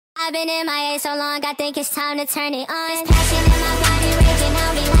I've been in my A so long, I think it's time to turn it on. This passion in my body raging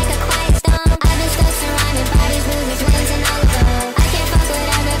on me like a quiet storm. I've been stuck surrounded by these losers, wins and all of them. I can't fuck with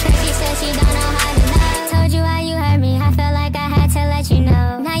her because she says she don't know how to love. Told you why you hurt me, I felt like I had to let you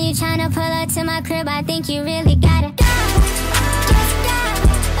know. Now you tryna pull up to my crib, I think you really gotta go.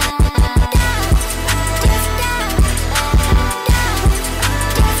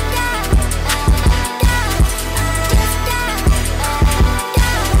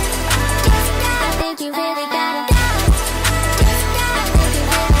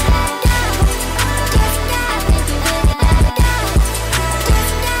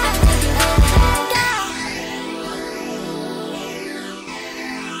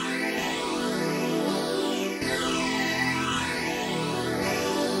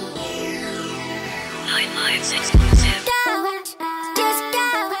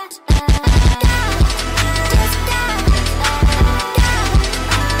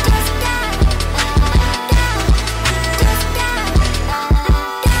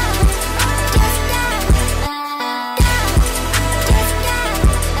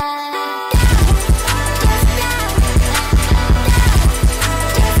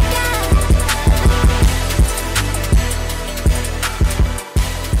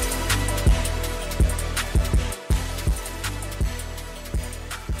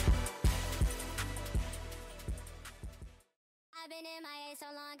 been in my A so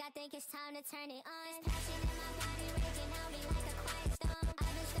long, I think it's time to turn it on. This passion in my body raging on me like a quiet storm.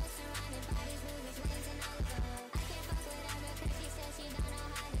 I've been stuck surrounded by these losers, wins and all of them. I can't fuck with her because she says she don't know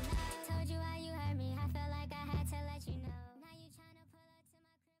how to love. Told you why you hurt me, I felt like I had to let you know. Now you tryna pull up to my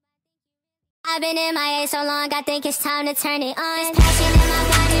crib, I've been in my A so long, I think it's time to turn it on. This passion in my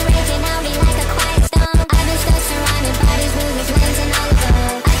body raging on me like a quiet storm. I've been stuck surrounded by these losers, wins and all of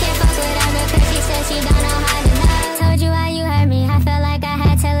them. I can't fuck with her because she says she don't know how to love. Told you why you hurt me, I felt like I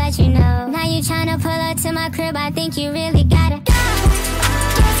had to let you know. Now you tryna pull up to my crib, I think you really gotta go.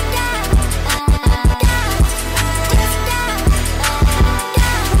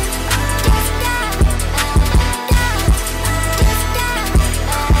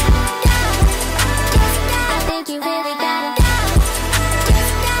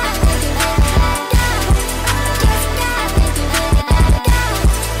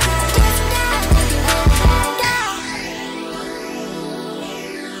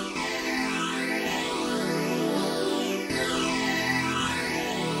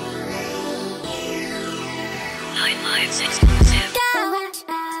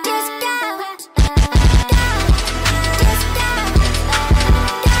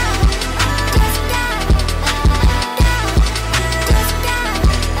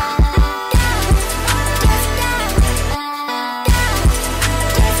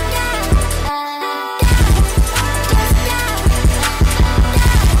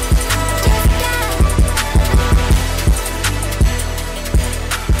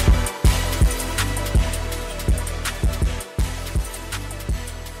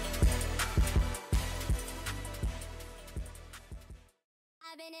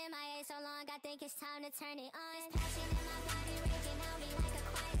 I've been in my A so long, I think it's time to turn it on. This passion in my body raging on me like a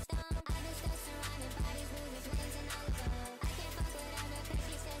quiet storm. I've been stuck surrounded by these losers, wins and all of them. I can't fuck with her because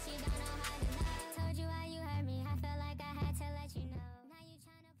she says she don't know how to love. Told you why you hurt me, I felt like I had to let you know. Now you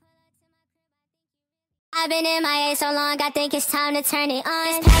tryna pull up to my crib, I've been in my A so long, I think it's time to turn it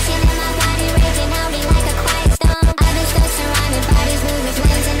on. This passion in my body raging on me like a quiet storm. I've been stuck surrounded by these losers,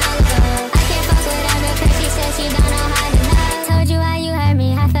 wins and all of them. I can't fuck with her because she says she don't know how to love. Told you why you hurt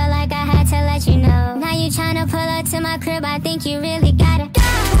me, I felt like I had to let you know. Now you tryna pull up to my crib, I think you really gotta go.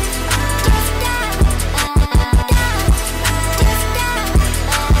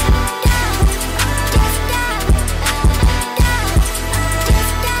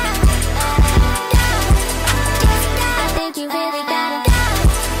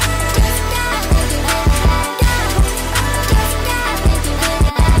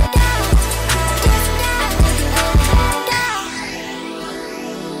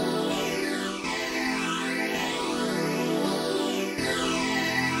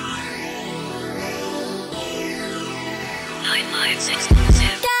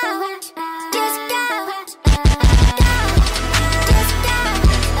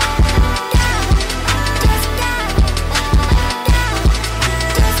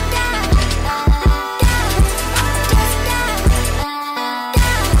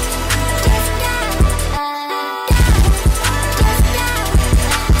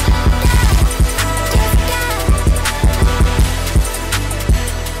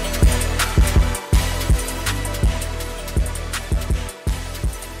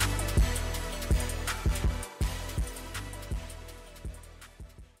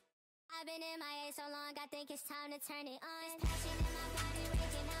 been in my head so long, I think it's time to turn it on. This passion in my body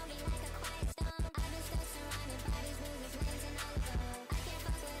raging out me like a quiet storm. I've been stuck surrounded by these losers, lanes and all of them. I can't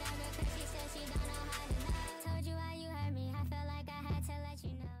fuck with her because she said she don't know how to love. Told you how you hurt me, I felt like I had to let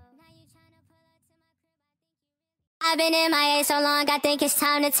you know. Now you tryna pull up to my crib, I've been in my head so long, I think it's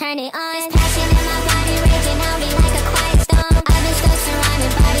time to turn it on. This passion in my body raging out me like a quiet storm. I've been stuck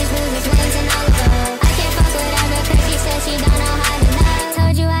surrounded by these losers, lanes and all of them. I can't fuck with her because she said she don't know how to love.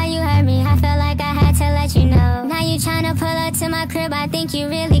 Told you how you hurt me, I felt like I had to let you know. Now you tryna pull up to my crib, I think you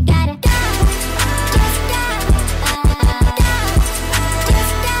really gotta go.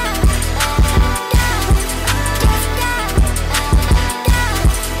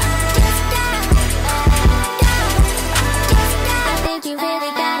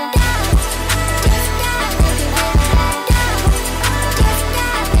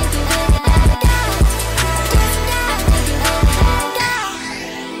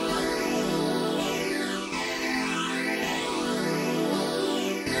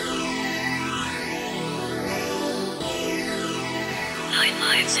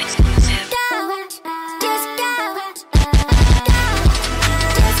 Lives exclusive.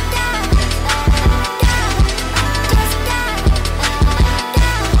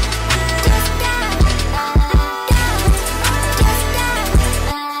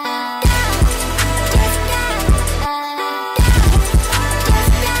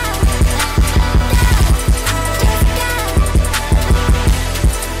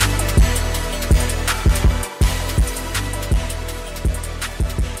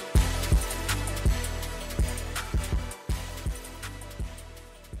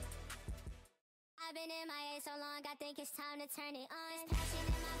 I've been in my head so long, I think it's time to turn it on. This passion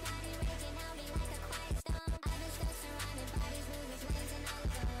in my body raging out me like a quiet storm. I've been stuck surrounded by these losers, lanes and all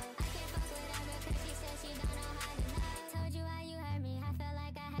of them. I can't fuck with her because she said she don't know how to love. Told you how you hurt me, I felt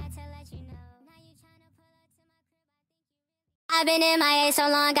like I had to let you know. Now you tryna pull up to my crib, I've been in my head so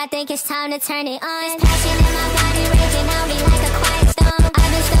long, I think it's time to turn it on. This passion in my body raging out me like a quiet storm.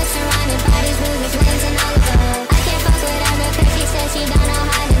 I've been stuck surrounded by these losers, lanes and all of them. I can't fuck with her because she said she don't know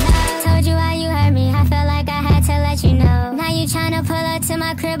how to love. Told you how you hurt me, I felt like I had to let you know. Now you tryna pull up to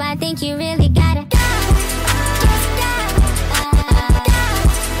my crib, I think you really gotta go.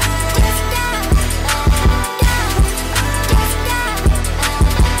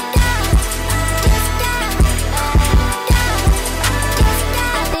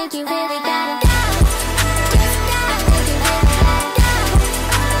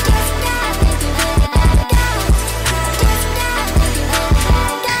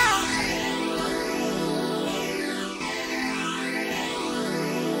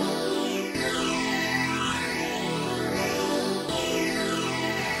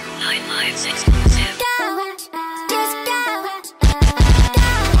 Lives exclusive.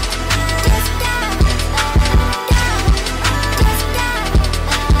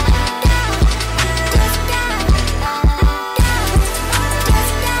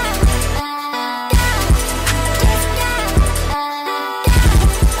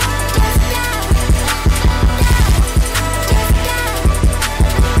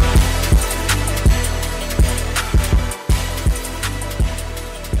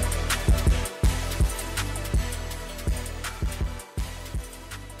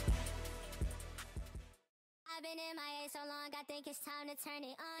 I've been in my head so long, I think it's time to turn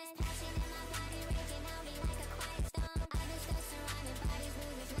it on. This passion in my body raging out me like a quiet storm. I've been stuck surrounded by these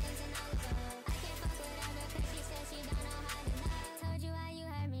losers, lanes and all of them. I can't fuck with her because she said she don't know how to love. Told you how you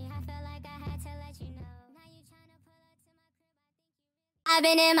hurt me, I felt like I had to let you know. Now you tryna pull up to my crib, I've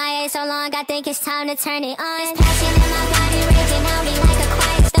been in my head so long, I think it's time to turn it on. This passion in my body raging out me like a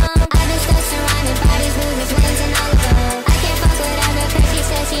quiet storm. I've been stuck surrounded by these losers, lanes and all of them. I can't fuck with her because she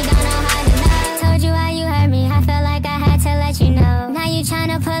said she don't know how to love. Told you how you hurt me, I felt like I had to let you know. Now you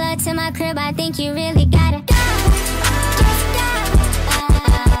tryna pull up to my crib, I think you really gotta go.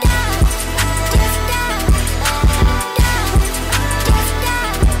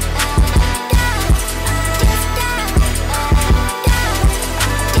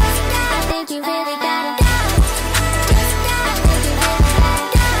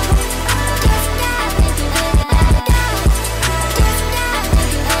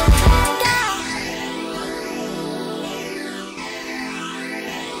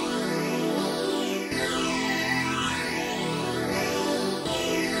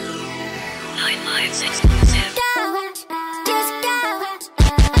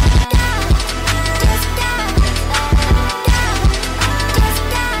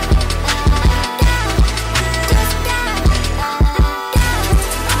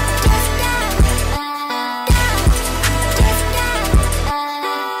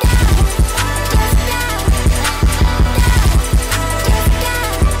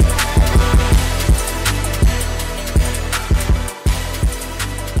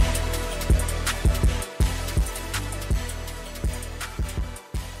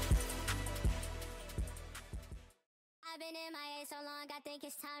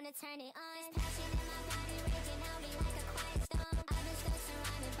 think it's time to turn it on. This passion in my body raging out me like a quiet storm. I've been stuck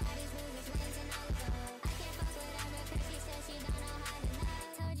surrounded by these losers, lanes and all of them. I can't fuck with her because she says she don't know how to love.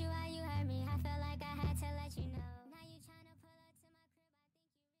 Told you how you hurt me, I felt like I had to let you know. Now you tryna pull up to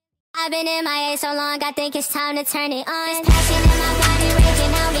my crib, I've been in my A so long, I think it's time to turn it on. This passion in my body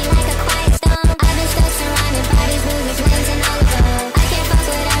raging out me like a quiet storm. I've been stuck surrounded by these losers, lanes and all of them. I can't fuck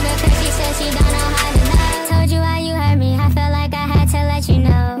with her because she says she don't know how to love. Told you how you hurt me, I felt like I had to let you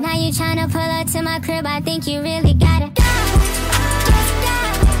know. Now you tryna pull up to my crib, I think you really gotta go.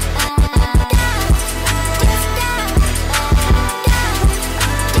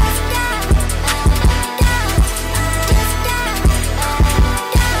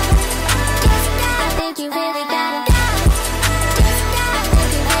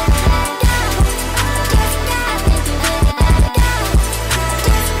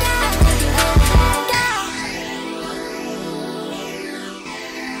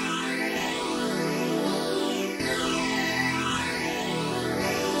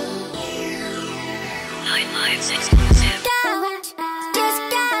 Nine Lives exclusive.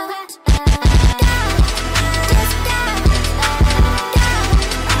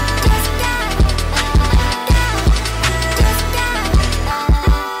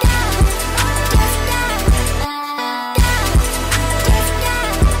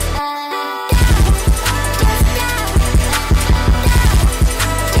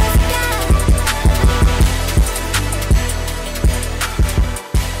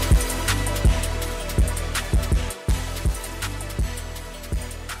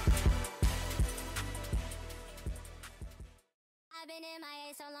 I've been in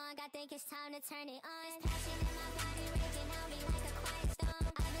my A so long, I think it's time to turn it on. This passion in my body raging out me like a quiet storm.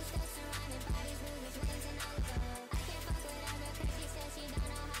 I've been stuck surrounded by these losers, lanes and all of them. I can't fuck with her because she says she don't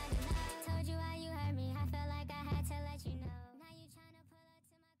know how to love. Told you how you hurt me, I felt like I had to let you know. Now you tryna pull up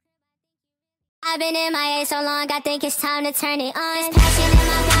to my crib, I've been in my A so long, I think it's time to turn it on. This passion in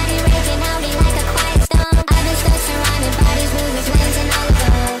my body raging out me like a quiet storm. I've been stuck surrounded by these losers, lanes and all of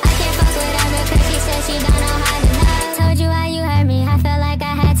them. I can't fuck with her because she says she don't know how to love. Told you how you hurt me, I felt like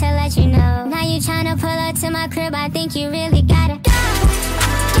I had to let you know. Now you tryna pull up to my crib, I think you really gotta go.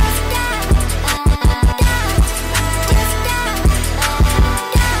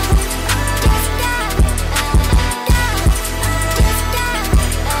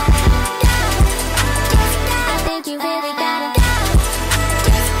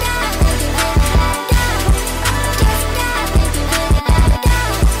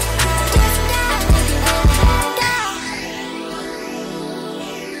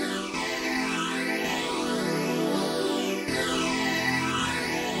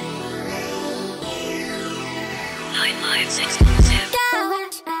 Nine Lives exclusive.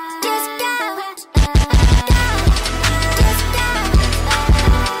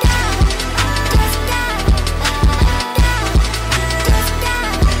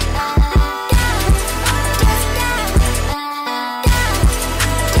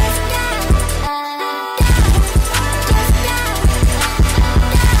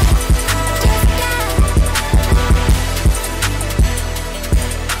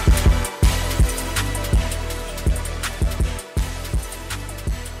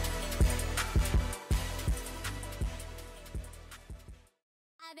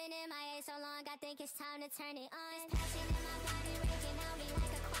 I've been in my A so long, I think it's time to turn it on. This passion in my body raging out me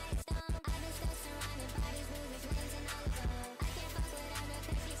like a quiet storm. I've been stuck surrounded by these losers, lanes and all of them. I can't fuck with her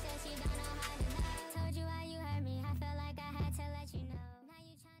because she says she don't know how to love. Told you how you hurt me, I felt like I had to let you know. Now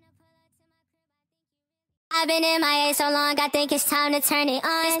you tryna pull up to my crib, I've been in my A so long, I think it's time to turn it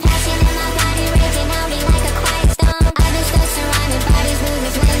on. This passion in my body raging out me like a quiet storm. I've been stuck surrounded by these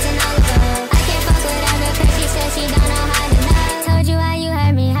losers, lanes and all of them. I can't fuck with her because she says she don't know how to love. Told you how you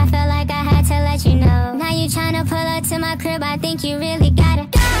hurt me, I felt like I had to let you know. Now you tryna pull up to my crib, I think you really gotta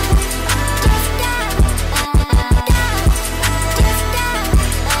go.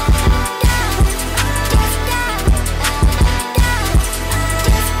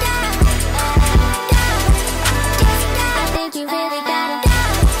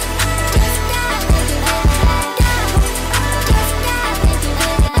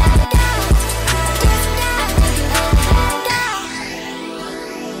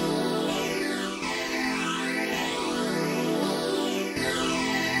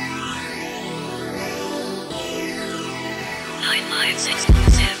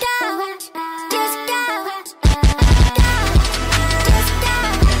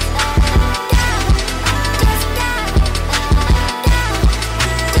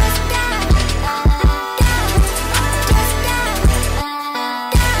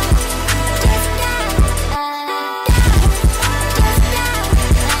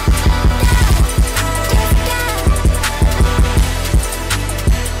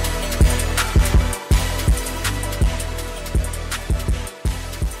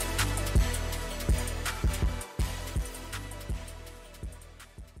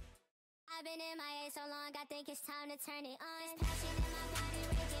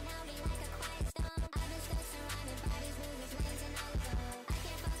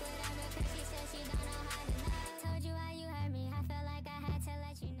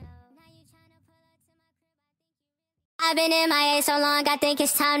 I've been in my A so long, I think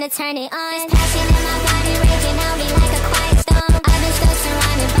it's time to turn it on. This passion in my body raging on me like a quiet storm. I've been stuck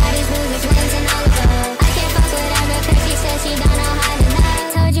surrounded by these losers, lanes and all above. I can't fuck with her because she says she don't know how to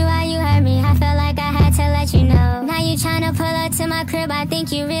love. Told you how you hurt me, I felt like I had to let you know. Now you tryna pull up to my crib, I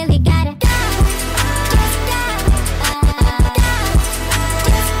think you really gotta go.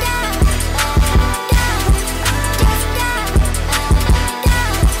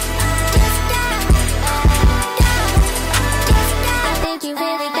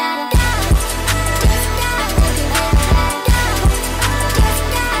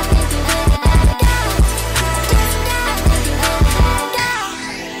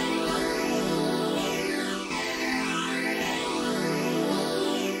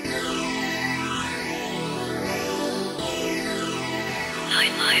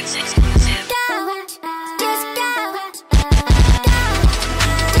 Nine Lives exclusive.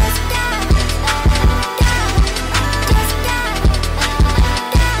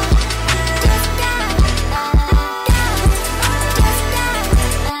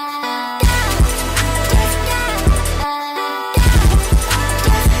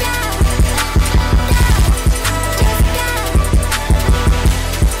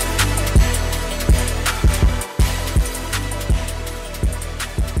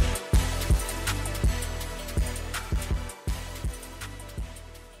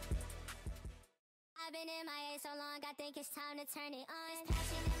 I've been in my A so long, I think it's time to turn it on. This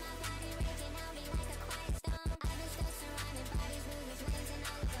passion in my body raging on me like a quiet storm. I've been stuck surrounded by these losers, lanes and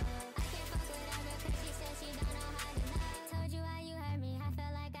all above. I can't fuck with her because she says she don't know how to love. Told you how you hurt me, I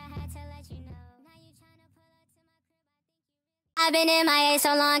felt like I had to let you know. Now you tryna pull up to my crib, I've been in my A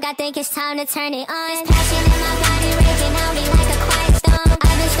so long, I think it's time to turn it on. This passion in my body raging on me like a quiet storm.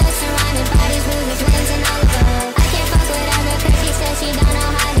 I've been stuck surrounded by these losers, lanes and all above. I can't fuck with her because she says she don't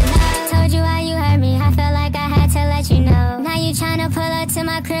know how to love. Told you how you hurt me, I felt like I had to let you know. Now you tryna pull up to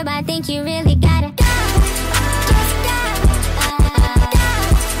my crib, I think you really gotta go.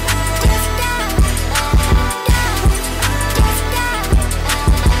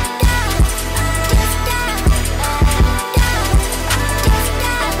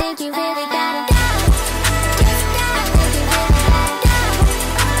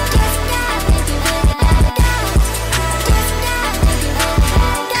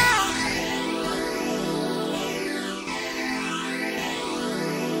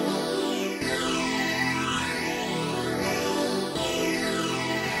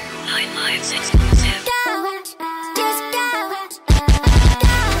 Nine Lives exclusive.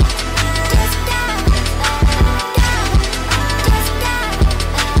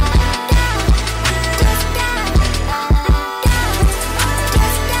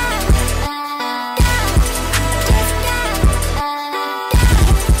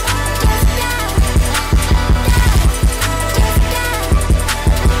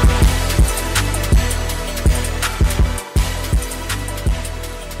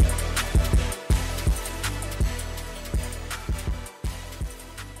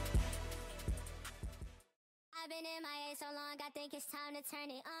 I've been in my A so long, I think it's time to turn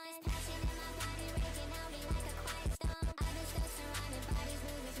it on. This passion in my body raging on me like a quiet storm. I've been stuck surrounded by these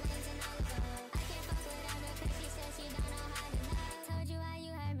losers, lanes and all above. I can't fuck with her because she says she don't know how to love. Told you how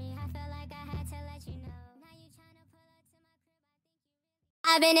you hurt me, I felt like I had to let you know. Now you tryna pull up to my crib,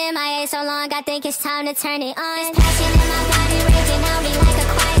 I've been in my A so long, I think it's time to turn it on. This passion in my body raging on me like a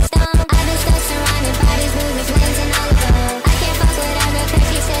quiet storm. I've been stuck surrounded by these losers, lanes and all above. I can't fuck with her because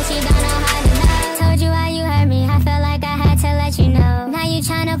she says she don't know how to love. Told you how you hurt me, I felt like I had to let you know. Now you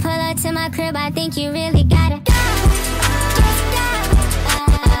tryna pull up to my crib, I think you really gotta go.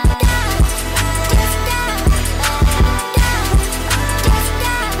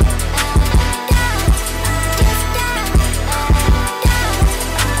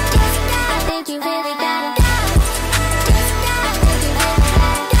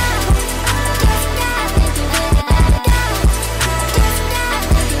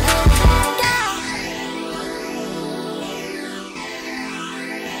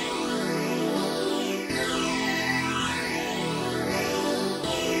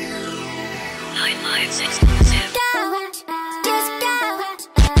 Nine Lives exclusive.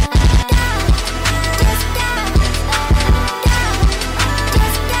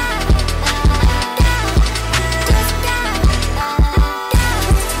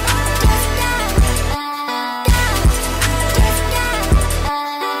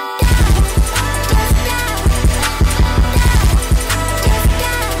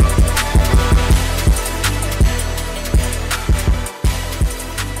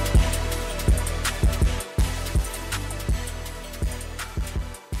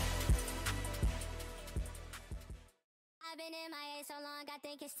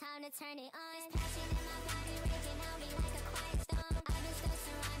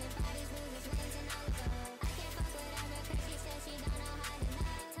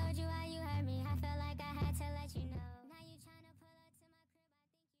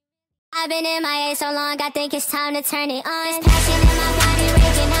 I've been in MIA so long, I think it's time to turn it on. This passion in my body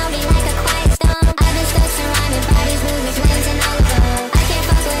raging on me like a quiet storm. I've been stuck surrounded by these losers, lanes and all of them. I can't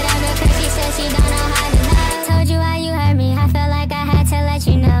fuck with her because she says she don't know how to love. Told you how you hurt me, I felt like I had to let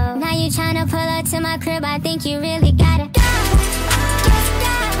you know. Now you tryna pull up to my crib, I think you really gotta go.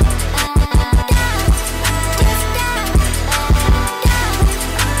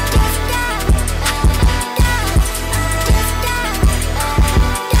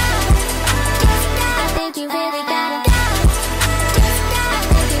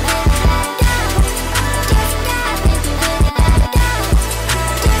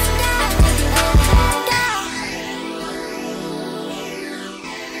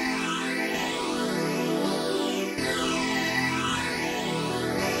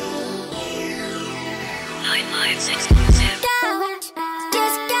 Lives exclusive.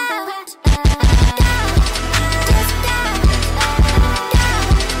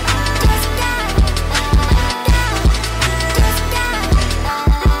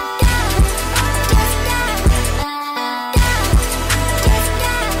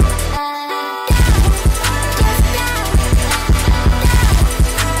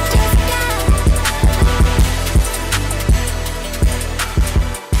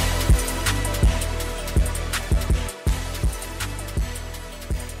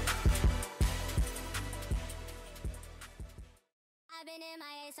 I've been in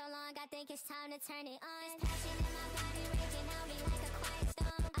MIA so long, I think it's time to turn it on. This passion in my body raging on me like a quiet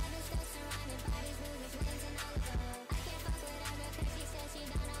storm. I've been stuck surrounded by these losers, lanes and all of them. I can't fuck with her because she says she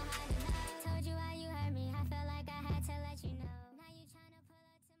don't know how to love. Told you how you hurt me, I felt like I had to let you know. Now you tryna pull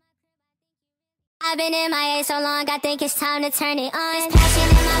up to my crib, I've been in MIA so long, I think it's time to turn it on. This passion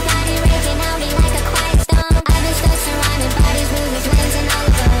in my body raging on me like a quiet storm. I've been stuck surrounded by these losers, lanes and all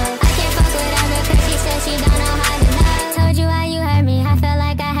of them. I can't fuck with her because she says she don't know how to love. Told you how you hurt me, I felt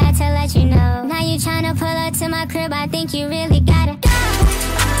like I had to let you know. Now you tryna pull up to my crib, I think you really gotta go.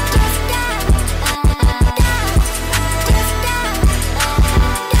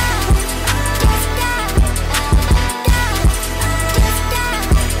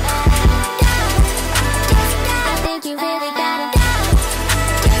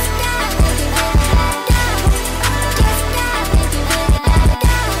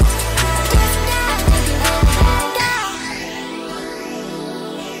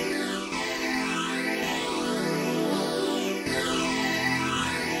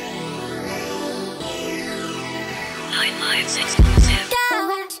 Lives exclusive.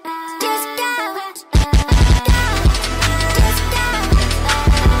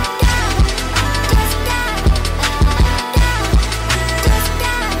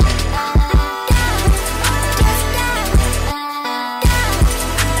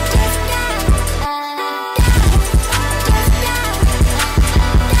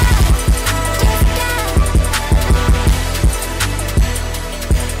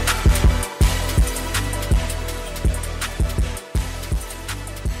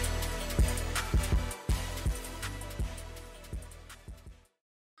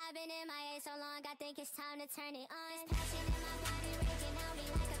 I've been in MIA so long, I think it's time to turn it on. This passion in my body raging on me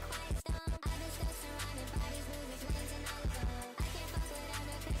like a quiet storm. I've been stuck surrounded by these losers, lanes and all of them. I can't fuck with her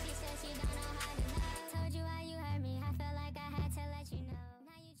because she says she don't know how to love. Told you how you hurt me, I felt like I had to let you know.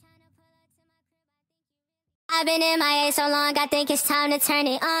 Now you tryna pull up to my crib, I've been in MIA so long, I think it's time to turn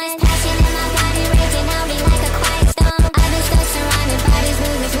it on. This passion in my body raging on me like a quiet storm. I've been stuck surrounded by these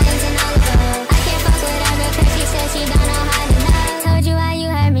losers, lanes and all of them. I can't fuck with her because she says she don't know how to love. Told you how you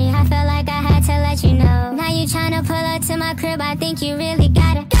hurt me, I felt like I had to let you know. Now you tryna pull up to my crib, I think you really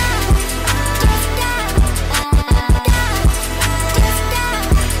gotta go.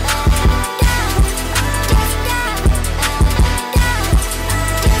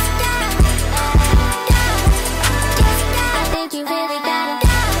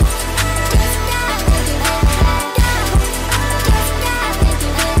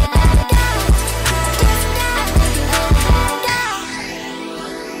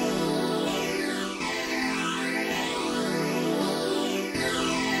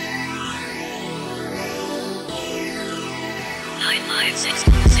 Lives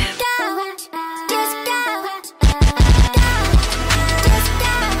exclusive.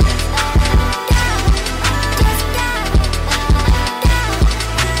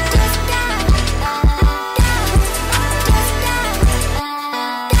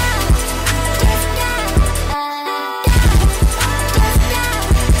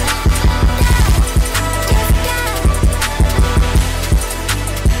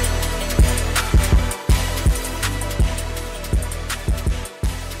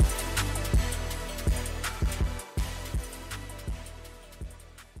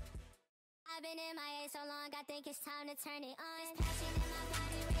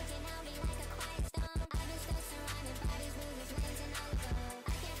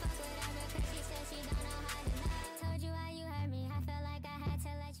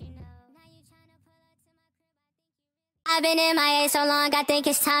 I've been in my so long, I think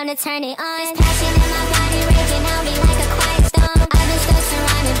it's time to turn it on. This passion in my body raging on me like a quiet storm. I've been stuck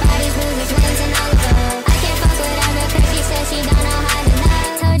surrounded by these losers, lanes and all of them. I can't fuck with her because she says she don't know how to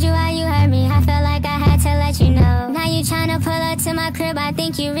love. Told you how you hurt me, I felt like I had to let you know. Now you tryna pull up to my crib, I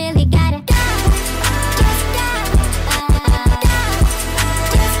think you really gotta go.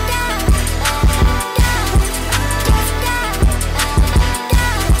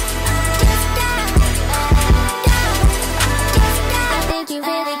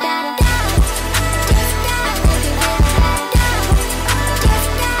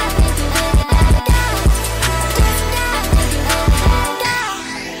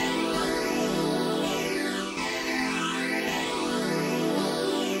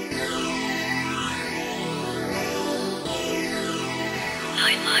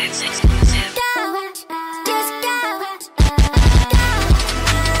 Nine Lives exclusive.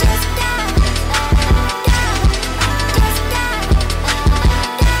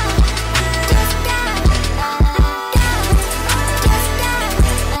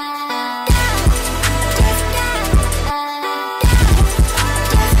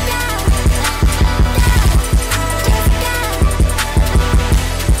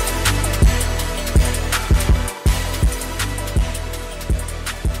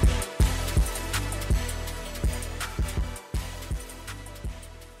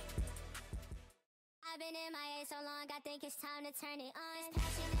 I've been in my so long, I think it's time to turn it on. This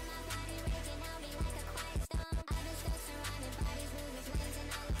passion in my body raging on me like a quiet storm. I've been stuck surrounded by these losers, lanes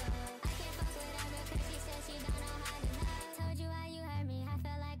and all of them. I can't fuck with her because she says she don't know how to love. Told you how you hurt me, I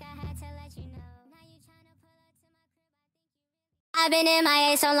felt like I had to let you know. Now you tryna pull up to my crib, I've been in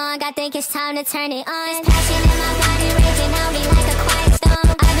my so long, I think it's time to turn it on. This passion in my body raging on me like a quiet storm.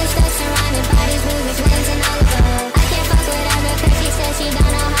 I've been stuck surrounded by these losers, lanes and all of them. I can't fuck with her because she says she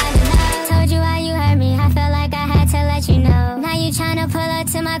don't know how to love. Told you how you hurt me, I felt like I had to let you know. Now you tryna pull up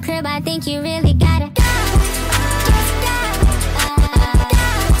to my crib, I think you really gotta go.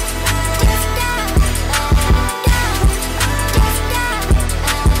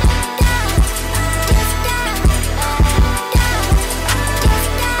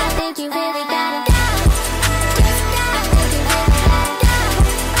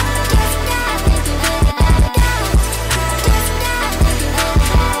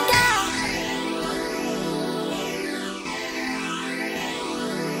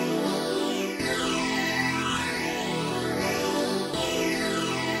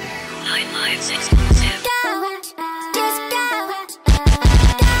 Nine Lives exclusive.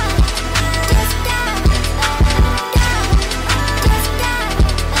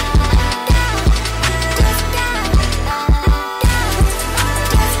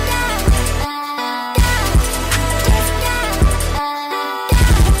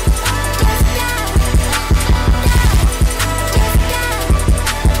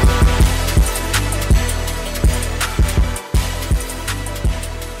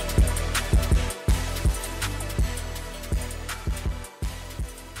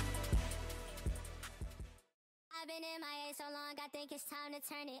 I've been in my so long, I think it's time to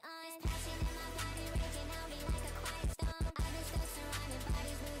turn it on. This passion in my body raging on me like a quiet storm. I've been stuck surrounded by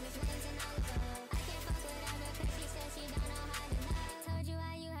these losers, lanes and all of them. I can't fuck with her because she says she don't know how to love. Told you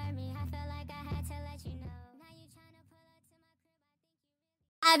how you hurt me, I felt like I had to let you know. Now you tryna pull up to my crib, I think you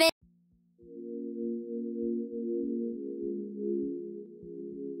really. I've been.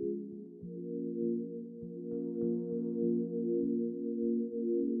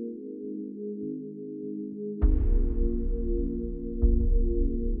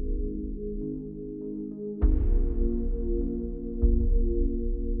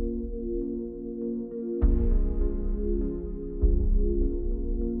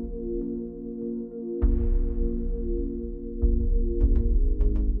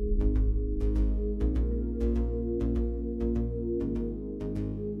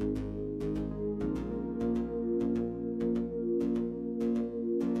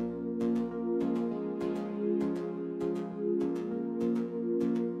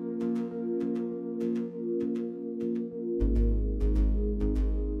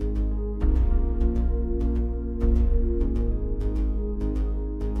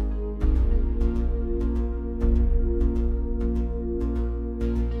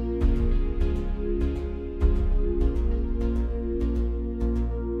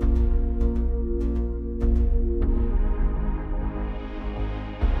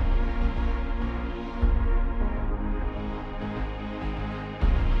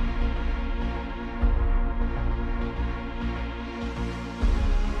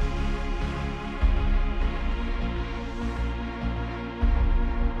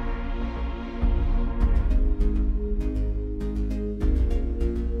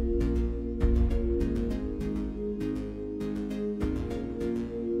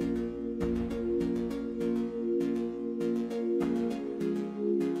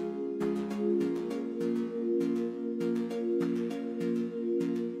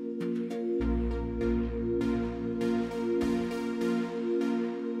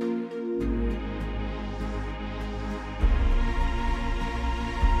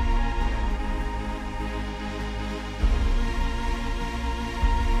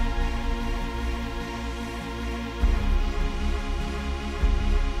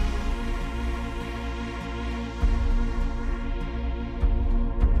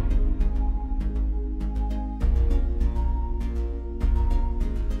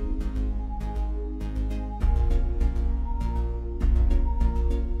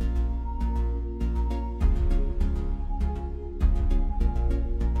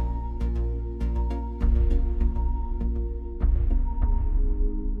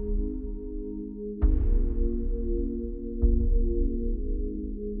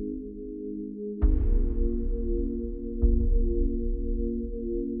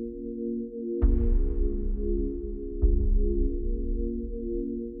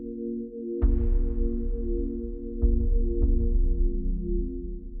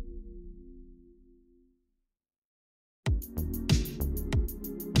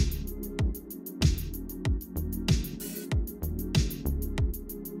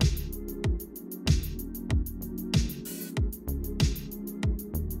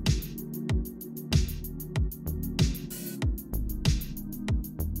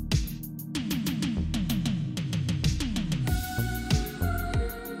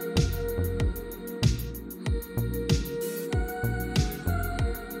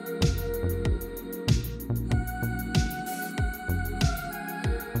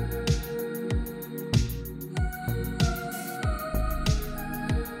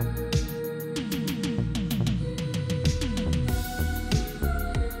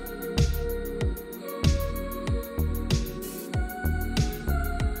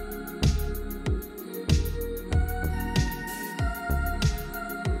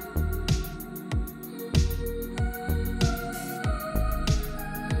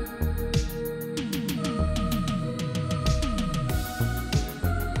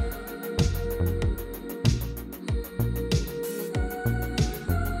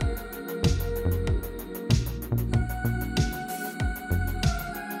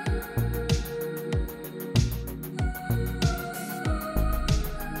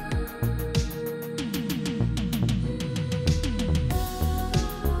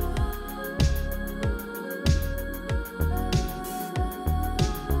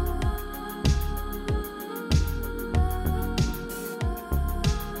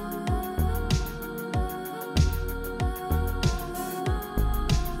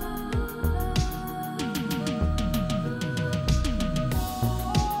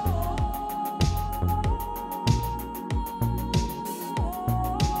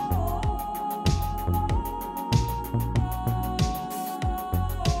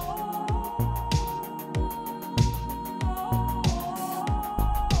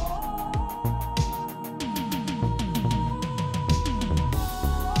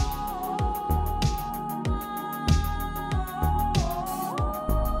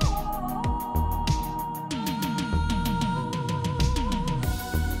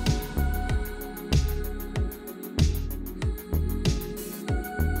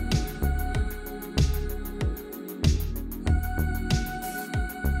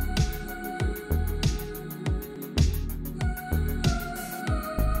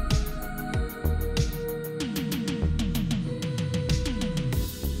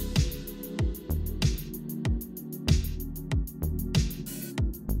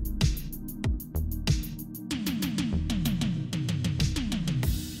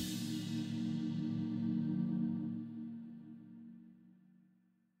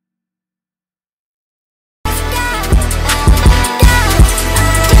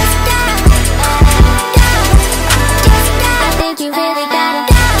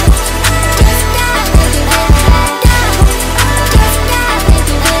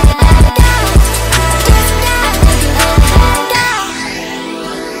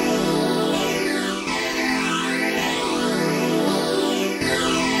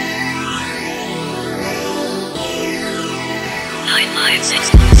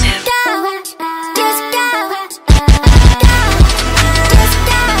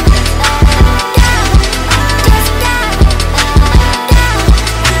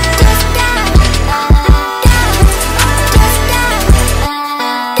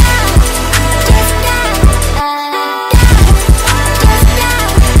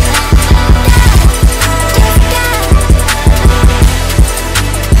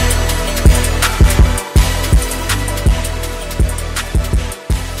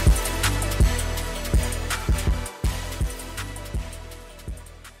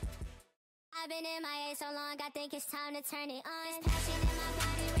 been in my head so long, I think it's time to turn it on. This passion in my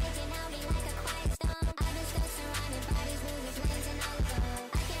body raging out me like a quiet storm. I've been stuck surrounded by these losers, lanes and all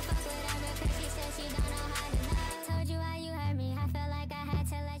above. I can't fuck with her because she says she don't know how to love. Told you how you hurt me, I felt like I had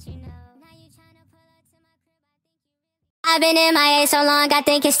to let you know. Now you tryna pull up to my crib, I think you really. I've been in my head so long, I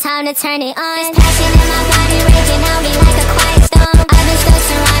think it's time to turn it on. This passion in my body raging out me like a quiet storm. I've been stuck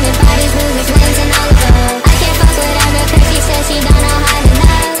surrounded by these losers, lanes and all above. I can't fuck with her because she says she don't know how to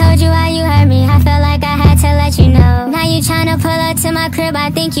love. Told you how you hurt me, I felt like I had to let you know. Now you tryna pull up to my crib,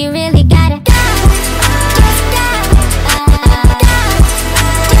 I think you really gotta go. Just go.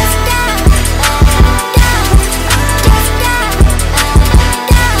 Just go. Just go.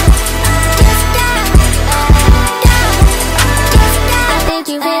 Just go. I think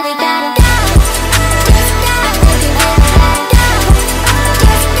you really gotta go. Just go. I think you really gotta go.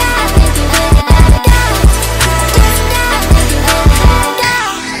 Just go. I think you really gotta go. Just go.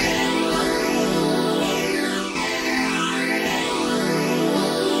 I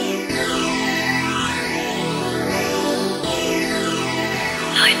think you really gotta go.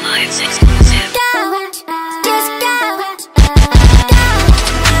 9lives exclusive.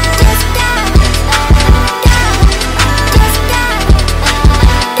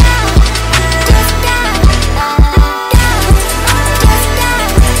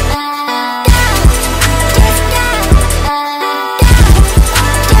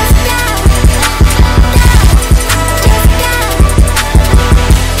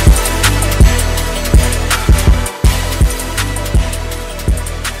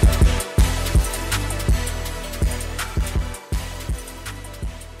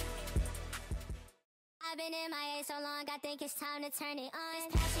 I've been in my head so long, I think it's time to turn it on.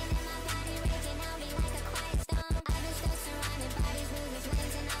 This passion in my body raging out me like a quiet storm. I've been stuck surrounded by these losers,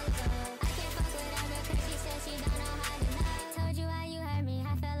 lanes and all above. I can't fuck with her because she says she don't know how to love. Told you how you hurt me,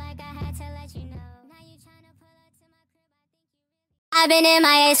 I felt like I had to let you know. Now you tryna pull up to my crib, I think you really. I've been in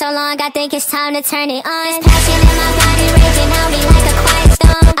my head so long, I think it's time to turn it on. This passion in my body raging out me like a quiet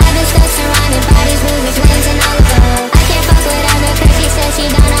storm. I've been stuck surrounded by these losers, lanes and all above. I can't fuck with her because she says she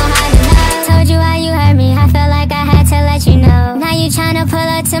don't know how to love. Told you how you hurt me, I felt like I had to let you know. Now you tryna pull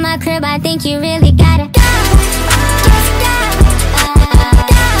up to my crib, I think you really gotta go. Just go.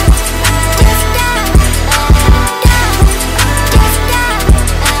 Just go. Just go.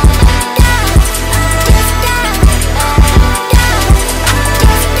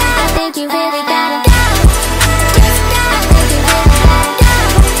 Just go. I think you really gotta go. Just go. I think you really gotta go.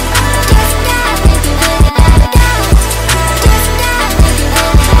 Just go. I think you really gotta go. Just go. I think you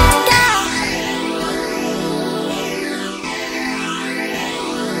really gotta go.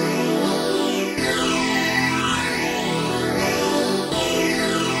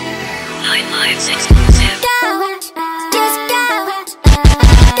 9lives exclusive. Just go.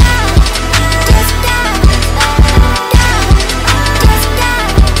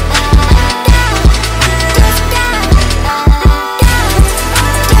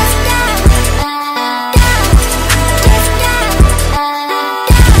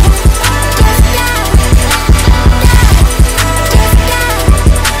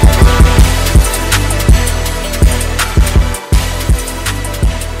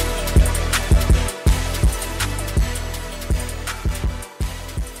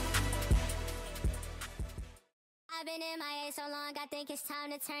 I've been in my head so long, I think it's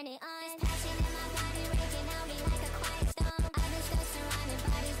time to turn it on. This passion in my body raging out me like a quiet storm. I've been stuck surrounded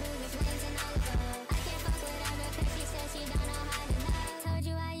by these losers, lanes and all above. I can't fuck with her because she says she don't know how to love. Told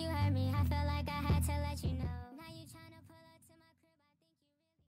you how you hurt me, I felt like I had to let you know. Now you tryna pull up to my crib, I think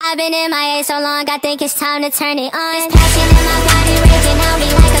you really. I've been in my head so long, I think it's time to turn it on. This passion in my body raging out me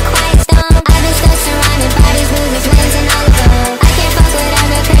like a quiet storm. I've been stuck surrounded by these losers, lanes and all above. I can't fuck with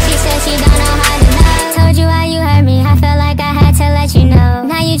her because she says she don't know how to love. Told you how you hurt me, I felt like I had to let you know.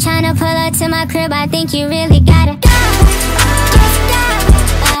 Now you tryna pull up to my crib, I think you really gotta go. Just go.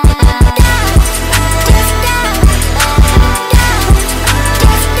 Just go. Just go.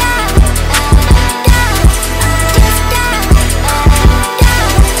 Just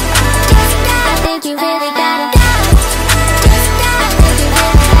go. I think you really gotta go. Just go. I think you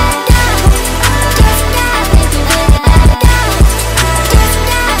really gotta go. Just go. I think you really gotta go. Just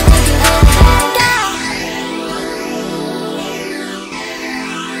go. I think you really gotta go.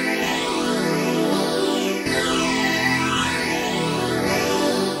 9lives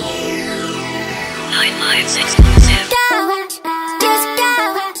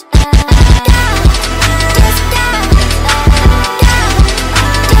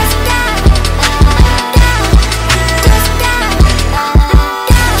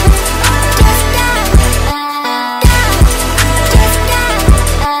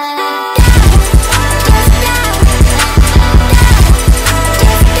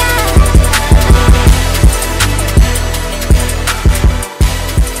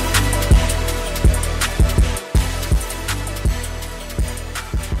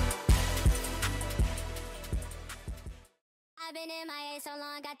been in my so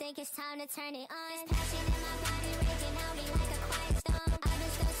long, I think it's time to turn it on. This passion in my body raking on me like a quiet storm. I've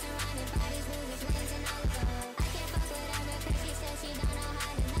been so surrounded by these losers, lanes and all of them. I can't fuck with her because she says she don't know how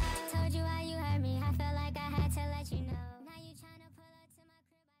to love. Told you how you hurt me, I felt like I had to let you know. Now you tryna pull up to my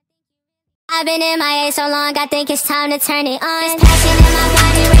crib, I think you really. I've been in my so long, I think it's time to turn it on. This passion in my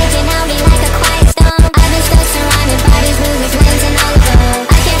body raking on me like a quiet storm. I've been so surrounded by these losers, lanes and all of them.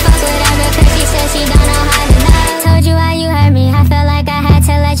 I can't fuck with her because she says she don't know how to love. Told you how you hurt me, I felt like I had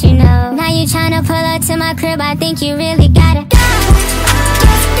to let you know. Now you tryna pull up to my crib, I think you really gotta go.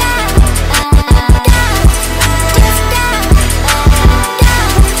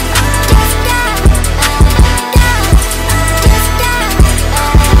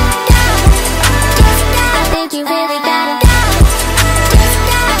 I think you really gotta go.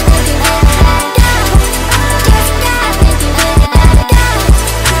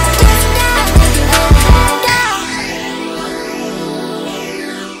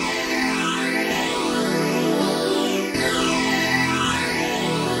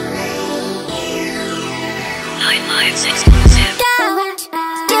 Nine Lives exclusive.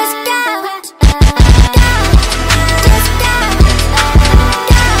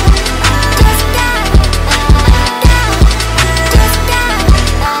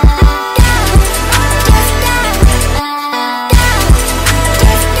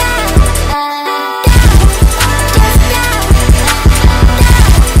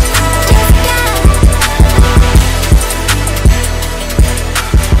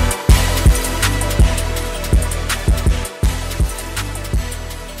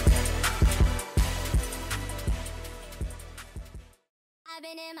 I've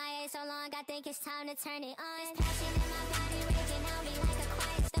been in my so long, I think it's time to turn it on. This passion in my body raking on me like a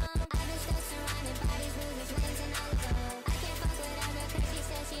quiet storm. I've been so surrounded by these losers, lanes and all of them. I can't fuck with her because she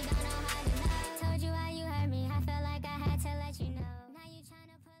says she don't know how to love. Told you how you hurt me, I felt like I had to let you know. Now you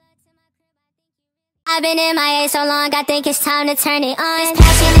tryna pull up to my crib, I think you really. I've been in my so long, I think it's time to turn it on. This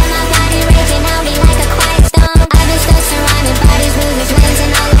passion in my body raking on me like a quiet storm. I've been so surrounded by these losers, lanes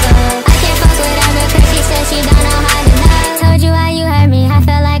and all of them. I can't fuck with her because she says she don't know how to love. Told you how you hurt me, I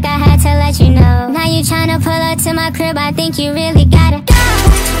felt like I had to let you know. Now you tryna pull up to my crib, I think you really gotta go.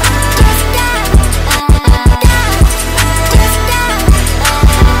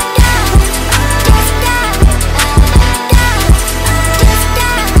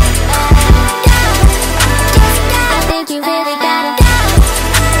 I think you really gotta go.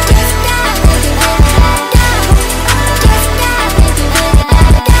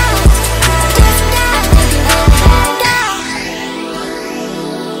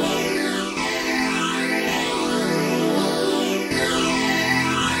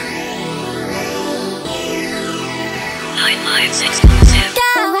 Nine Lives exclusive.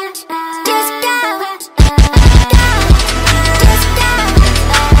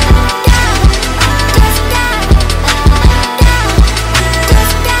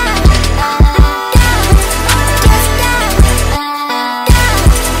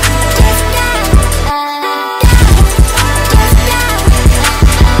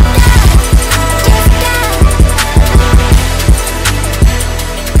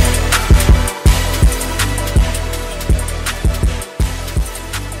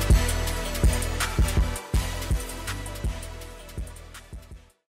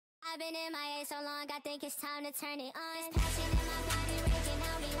 I've been in my so long, I think it's time to turn it on. This passion in my body raking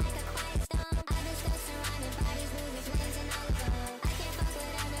on me like a quiet storm. I've been so surrounded by these losers, lanes and all of them. I can't fuck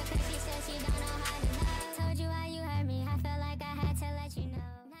with her because she says she don't know how to love. Told you how you hurt me, I felt like I had to let you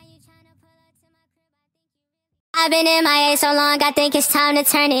know. Now you tryna pull up to my crib, I think you really. I've been in my so long, I think it's time to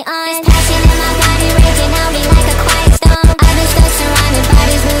turn it on. This passion in my body raking on me like a quiet storm. I've been so surrounded by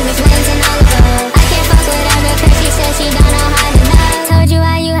these losers, lanes and all of them. I can't fuck with her because she says she don't know how to love. Told you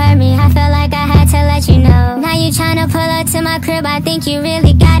how you hurt me, I felt like I had to let you know. Now you tryna pull up to my crib, I think you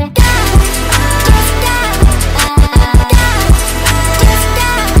really gotta go.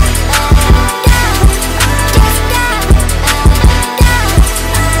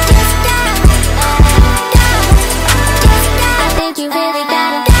 I think you really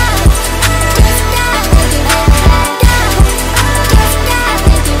gotta go.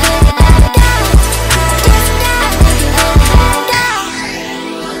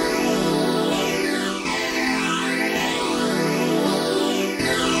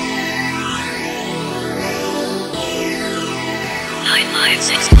 Nine Lives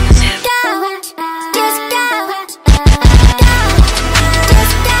exclusive.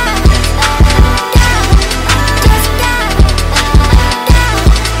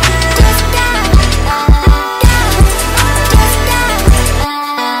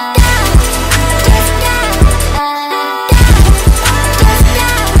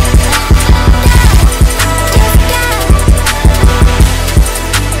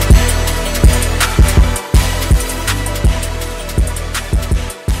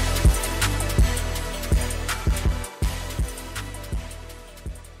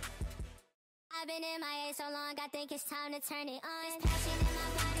 think it's time to turn it on. This passion in my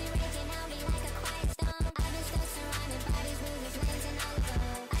body raging out me like a quiet storm. I've been so surrounded by these losers, lanes and all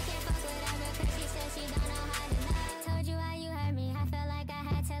above. I can't fuck with her because she says she don't know how to love. Told you how you hurt me, I felt like I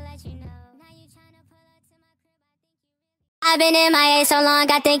had to let you know. Now you tryna pull up to my crib, I've been in my A so long,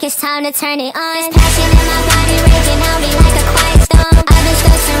 I think it's time to turn it on. This passion in my body raging out me like a quiet storm. I've been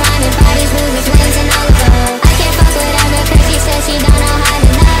so surrounded by these losers, lanes and all above. I can't fuck with her because she says she don't know how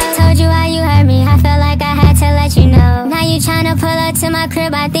to love. Told you how you hurt me, I felt like I had to let you know. Now you tryna pull up to my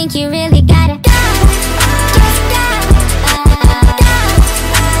crib, I think you really gotta go. Just go.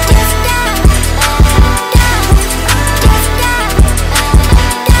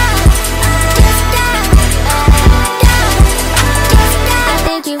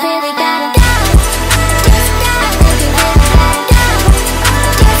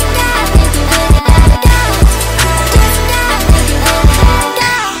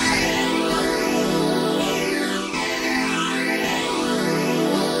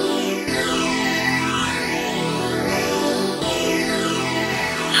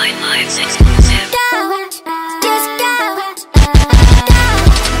 Lives exclusive.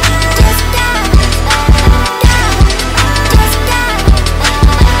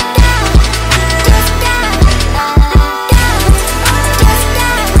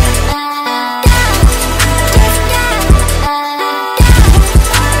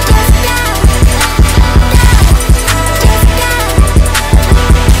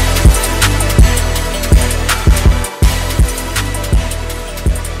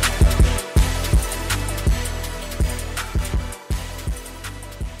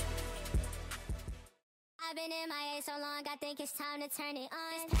 I've been in my A so long, I think it's time to turn it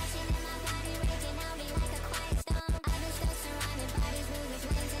on. This passion in my body raging out me like a quiet storm. I've been so surrounded by these losers,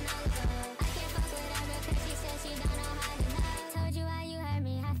 lanes and all above. I can't fuck with her because she says she don't know how to love. Told you how you hurt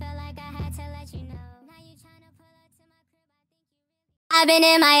me, I felt like I had to let you know. Now you tryna pull up to my crib, I think you really. I've been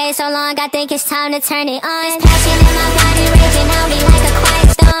in my A so long, I think it's time to turn it on. This passion in my body raging out me like a quiet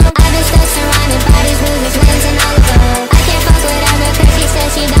storm. I've been so surrounded by these losers, lanes and all above. I can't fuck with her because she says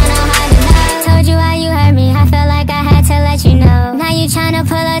she don't know how to love. Told you how you hurt me, I felt like I had to let you know. Now you tryna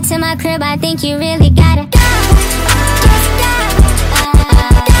pull up to my crib, I think you really gotta go. Just go.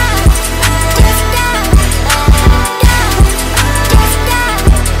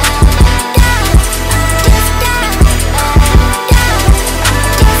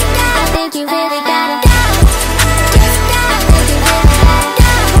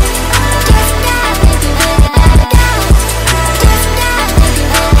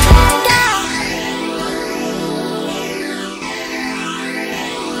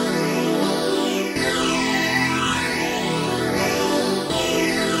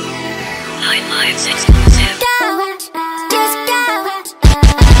 Lives exclusive.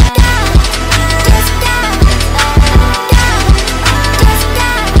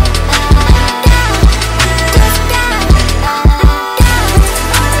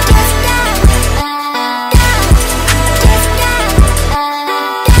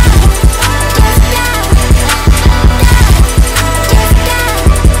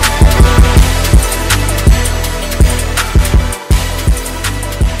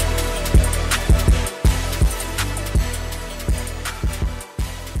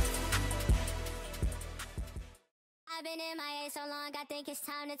 I've been in my A so long, I think it's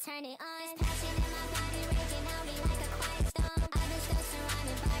time to turn it on. This passion in my body raging out me like a quiet storm. I've been so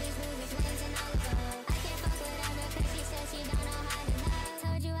surrounded by these losers, lanes and all above. I can't fuck with her because she says she don't know how to love.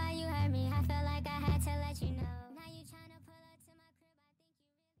 Told you how you hurt me, I felt like I had to let you know. Now you tryna pull up to my crib, I think you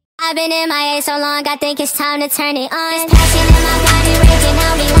really. I've been in my A so long, I think it's time to turn it on. This passion in my body raging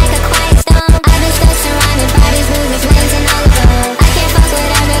out me like a quiet storm. I've been so surrounded by these losers, lanes and all above. I can't fuck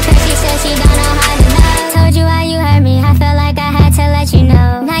with her because she says she don't know how to love. Told you how you hurt me, I felt like I had to let you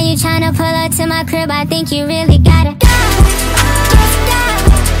know. Now you tryna pull up to my crib, I think you really gotta go. Just go.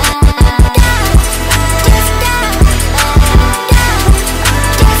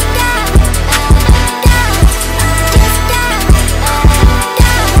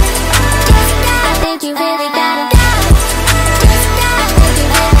 I think you really gotta go.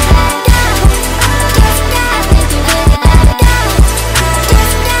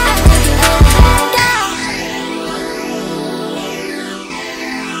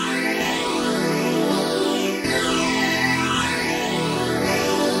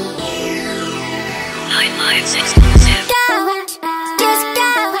 Lives exclusive.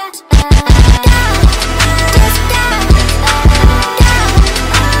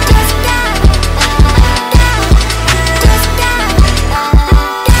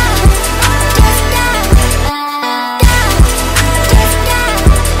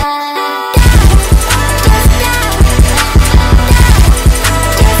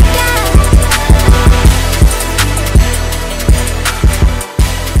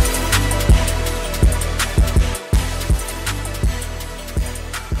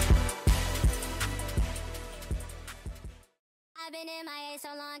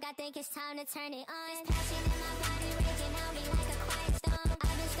 turn it on. This passion in my body raging on me like a quiet storm.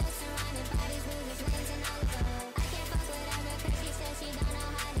 I've been so surrounded by these losers, lanes and all of them. I can't fuck with her because she says she don't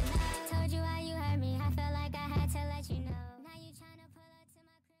know how to love. Told you how you hurt me, I felt like I had to let you know. Now you tryna pull up to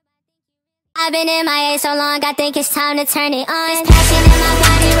my crib, I've been in my A so long, I think it's time to turn it on. This passion in my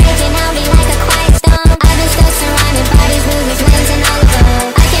body raging on me like a quiet storm. I've been so surrounded by these losers, lanes and all of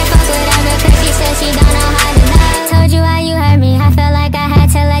them. I can't fuck with her because she says she don't know how to love. Told you how you hurt me, I felt like I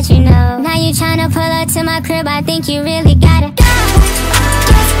had to let you know. Now you tryna pull up to my crib, I think you really gotta go.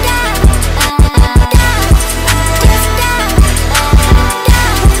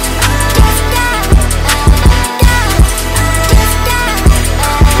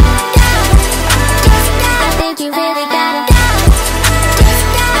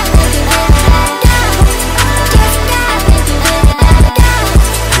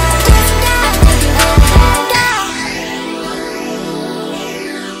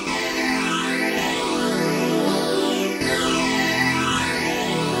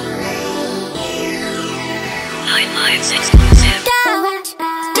 Lives exclusive.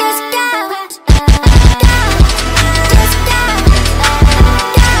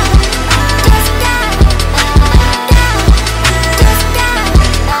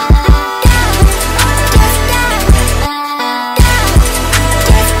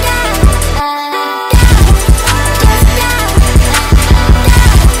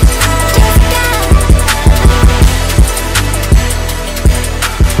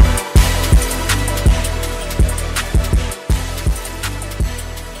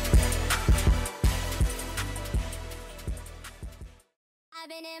 I've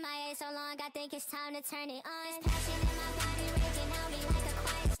been in my A so long, I think it's time to turn it on. This passion in my body raging on me like a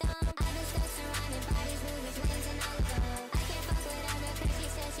quiet storm. I've been so surrounded by these losers, lanes and all of them. I can't fuck with her because she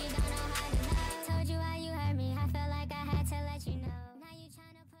says she don't know how to love. Told you how you hurt me, I felt like I had to let you know. Now you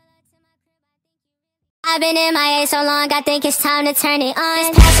tryna pull up to my crib, I think you really. I've been in my A so long, I think it's time to turn it on.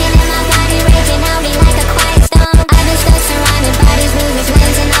 This passion in my body raging on me like a quiet storm. I've been so surrounded by these losers,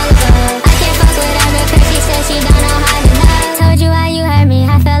 lanes and all of them. I can't fuck with her because she says she don't know how to love. Told you how you hurt me,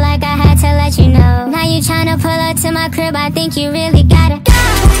 I felt like I had to let you know. Now you tryna pull up to my crib, I think you really gotta go.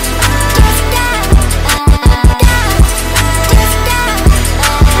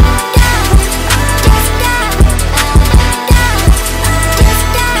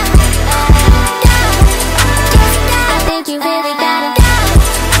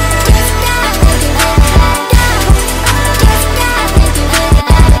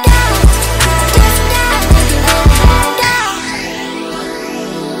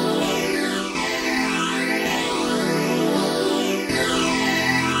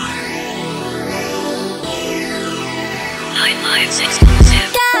 Lives exclusive.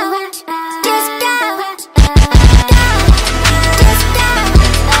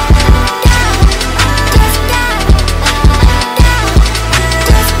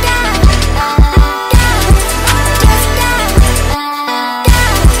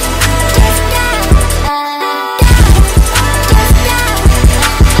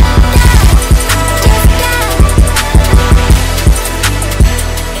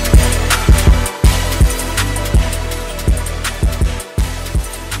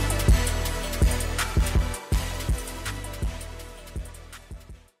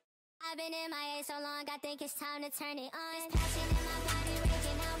 I've been in my A so long, I think it's time to turn it on. This passion in my body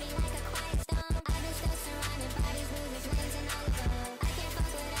raging on me like a quiet storm. I've been so surrounded by these losers, lanes and all of them. I can't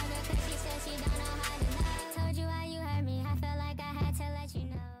fuck with her because she says she don't know how to love. Told you how you hurt me, I felt like I had to let you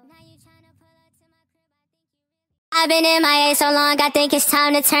know. Now you tryna pull up to my crib, I think you really. I've been in my A so long, I think it's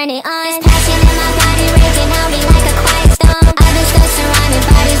time to turn it on. This passion in my body raging on me like a quiet storm. I've been so surrounded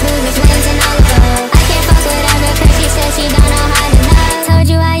by these losers, lanes and all of them. I can't fuck with her because she says she don't know how to love. Told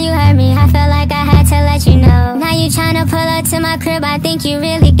you how you hurt me, I felt like I had to let you know. Now you tryna pull up to my crib, I think you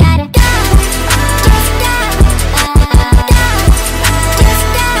really gotta go.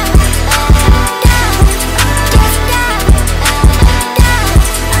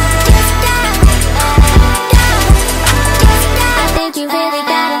 I think you really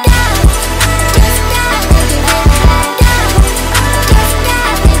gotta go.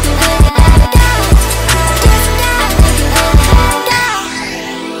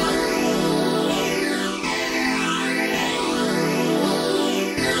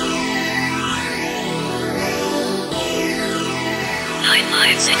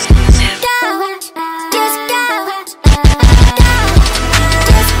 Lives exclusive.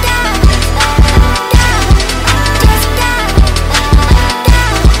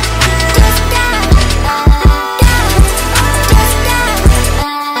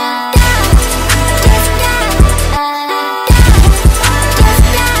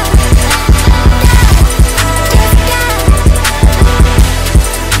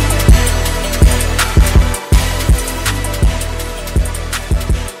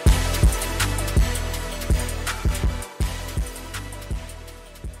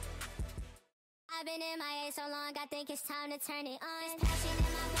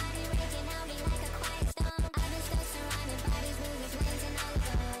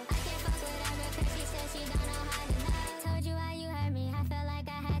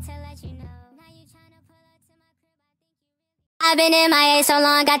 I've been in my A so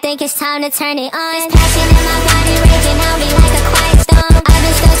long, I think it's time to turn it on. This passion in my body raging out me like a quiet storm. I've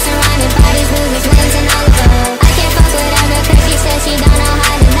been stuck surrounded by these losers, lanes and all above. I can't fuck with her because she said she don't know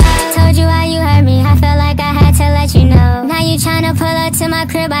how to love. Told you how you hurt me, I felt like I had to let you know. Now you tryna pull up to my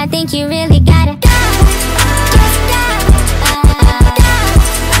crib, I think you really gotta go. Just go.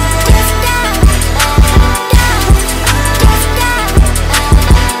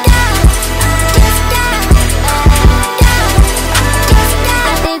 You really gotta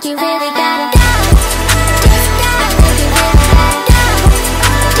go. I think you really gotta go.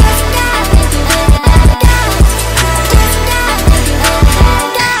 I think you really gotta go. I think you really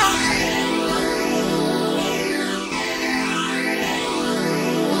gotta go.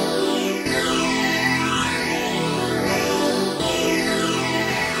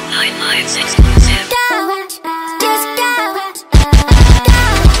 9lives exclusive. Go, just go.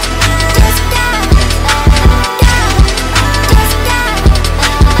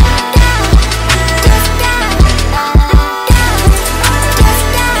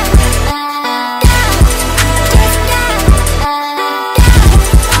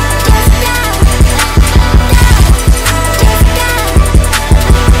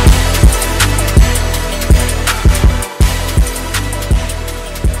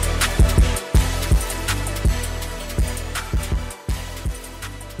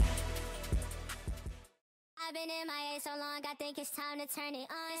 I've been in my A so long, I think it's time to turn it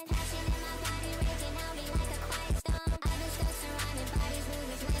on. This passion in my body raging out me like a quiet storm. I've been stuck surrounded by these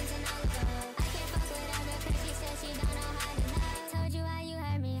losers, lanes and all above. I can't fuck with her because she said she don't know how to love. Told you how you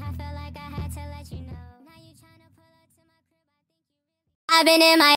hurt me, I felt like I had to let you know. Now you tryna pull up to my crib, I think you really. I've been in my